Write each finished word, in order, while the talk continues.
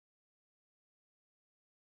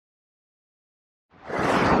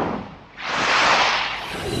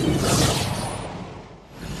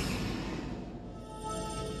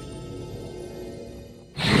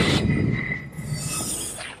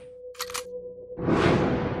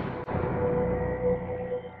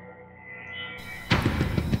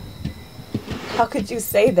How could you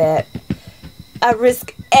say that? I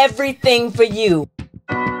risk everything for you.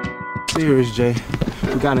 Serious, Jay.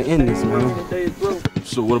 We gotta end this, man.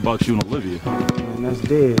 So what about you and Olivia? Man, that's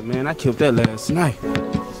dead, man. I killed that last night.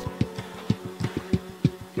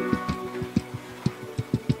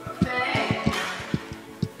 Hey.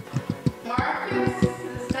 Markus,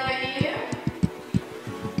 is that you?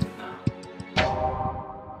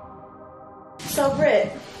 So,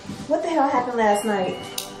 Britt, what the hell happened last night?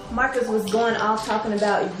 Markus was going off talking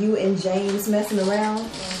about you and James messing around.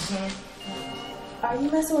 Are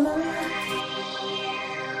you messing with Olivia?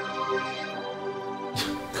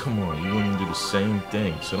 Come on, you wouldn't do the same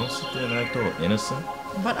thing, so don't sit there and act all innocent.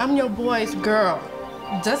 But I'm your boy's girl.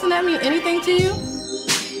 Doesn't that mean anything to you?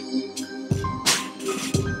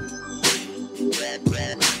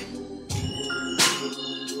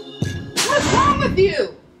 What's wrong with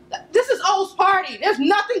you? This is O's party. There's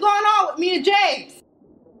nothing going on with me and James.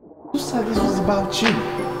 Who said this was about you?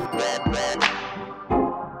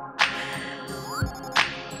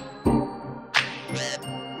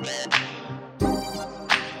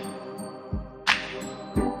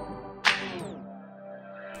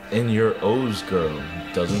 And you're O's girl.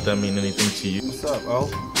 Doesn't that mean anything to you? What's up, O?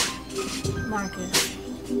 Markus,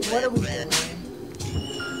 what are we doing?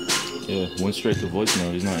 Yeah, went straight to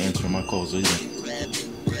voicemail. He's not answering my calls either.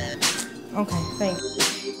 Okay, thanks.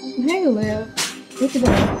 Hey, Olivia. What you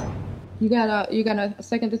doing? You got a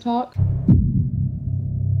second to talk?